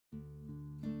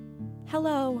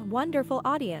Hello, wonderful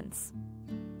audience.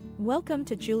 Welcome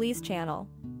to Julie's channel.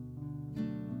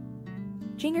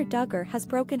 Jinger Duggar has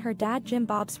broken her dad Jim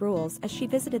Bob's rules as she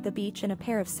visited the beach in a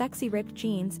pair of sexy ripped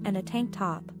jeans and a tank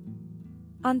top.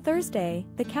 On Thursday,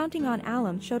 the Counting on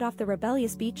alum showed off the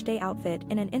rebellious beach day outfit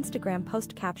in an Instagram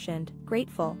post captioned,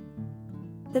 "Grateful."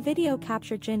 The video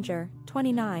captured Jinger,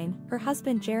 29, her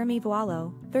husband Jeremy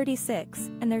Vuolo,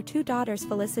 36, and their two daughters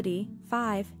Felicity,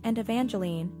 5, and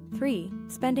Evangeline, 3,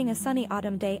 spending a sunny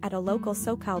autumn day at a local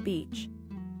SoCal beach.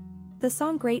 The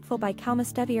song Grateful by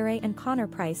callmestevieray and Conor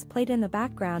Price played in the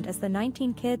background as the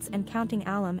 19 kids and counting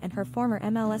alum and her former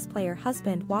MLS player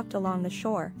husband walked along the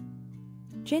shore.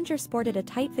 Jinger sported a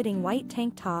tight-fitting white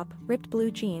tank top, ripped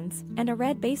blue jeans, and a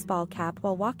red baseball cap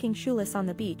while walking shoeless on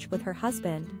the beach with her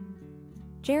husband.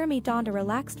 Jeremy donned a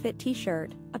relaxed fit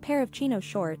t-shirt, a pair of chino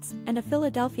shorts, and a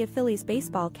Philadelphia Phillies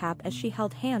baseball cap as she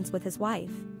held hands with his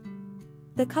wife.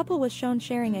 The couple was shown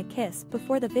sharing a kiss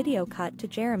before the video cut to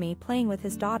Jeremy playing with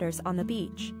his daughters on the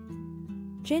beach.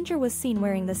 Jinger was seen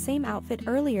wearing the same outfit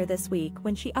earlier this week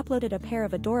when she uploaded a pair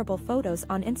of adorable photos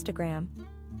on Instagram.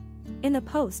 In the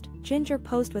post, Jinger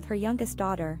posed with her youngest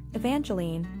daughter,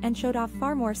 Evangeline, and showed off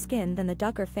far more skin than the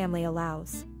Duggar family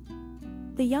allows.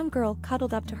 The young girl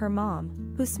cuddled up to her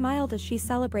mom, who smiled as she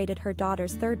celebrated her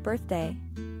daughter's 3rd birthday.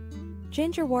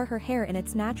 Jinger wore her hair in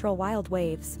its natural wild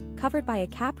waves, covered by a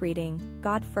cap reading,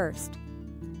 "God First."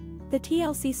 The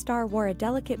TLC star wore a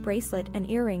delicate bracelet and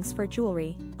earrings for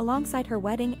jewelry, alongside her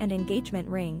wedding and engagement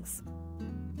rings.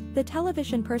 The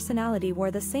television personality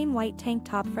wore the same white tank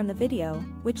top from the video,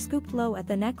 which scooped low at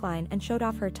the neckline and showed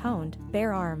off her toned,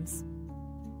 bare arms.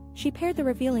 She paired the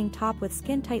revealing top with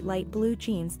skin-tight light blue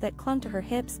jeans that clung to her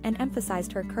hips and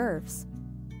emphasized her curves.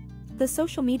 The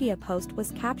social media post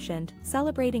was captioned,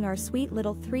 "Celebrating our sweet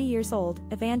little 3-year-old,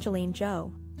 Evangeline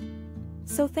Jo.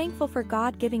 So thankful for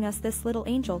God giving us this little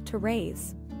angel to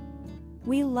raise.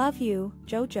 We love you,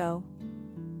 Jojo."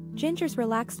 Jinger's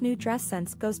relaxed new dress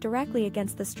sense goes directly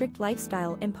against the strict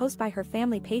lifestyle imposed by her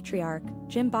family patriarch,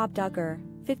 Jim Bob Duggar,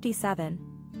 57.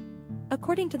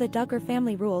 According to the Duggar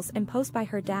family rules imposed by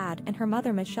her dad and her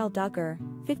mother Michelle Duggar,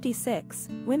 56,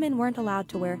 women weren't allowed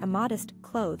to wear immodest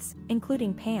clothes,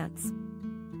 including pants.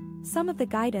 Some of the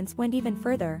guidance went even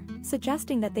further,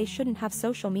 suggesting that they shouldn't have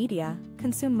social media,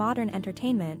 consume modern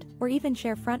entertainment, or even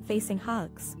share front-facing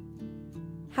hugs.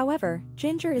 However,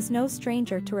 Jinger is no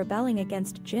stranger to rebelling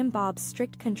against Jim Bob's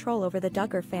strict control over the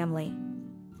Duggar family.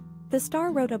 The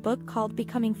star wrote a book called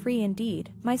Becoming Free Indeed,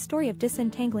 My Story of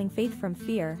Disentangling Faith from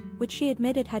Fear, which she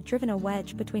admitted had driven a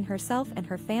wedge between herself and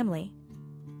her family.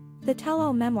 The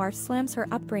tell-all memoir slams her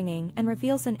upbringing and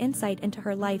reveals an insight into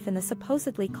her life in the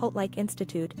supposedly cult-like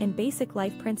institute in Basic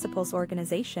Life Principles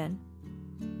organization.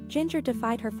 Jinger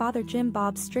defied her father Jim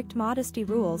Bob's strict modesty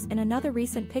rules in another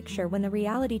recent picture when the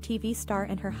reality TV star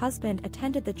and her husband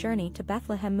attended the Journey to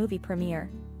Bethlehem movie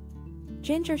premiere.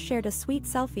 Jinger shared a sweet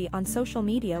selfie on social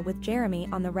media with Jeremy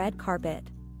on the red carpet.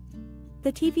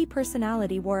 The TV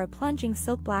personality wore a plunging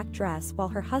silk black dress while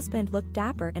her husband looked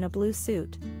dapper in a blue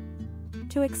suit.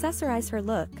 To accessorize her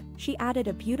look, she added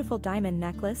a beautiful diamond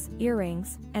necklace,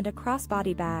 earrings, and a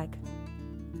crossbody bag.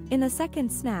 In the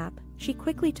second snap, she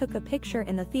quickly took a picture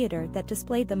in the theater that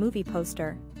displayed the movie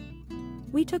poster.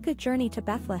 "We took a journey to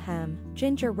Bethlehem,"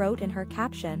 Jinger wrote in her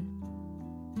caption.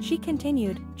 She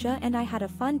continued, "Ja and I had a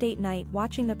fun date night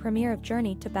watching the premiere of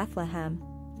Journey to Bethlehem.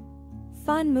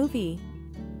 Fun movie.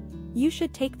 You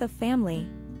should take the family."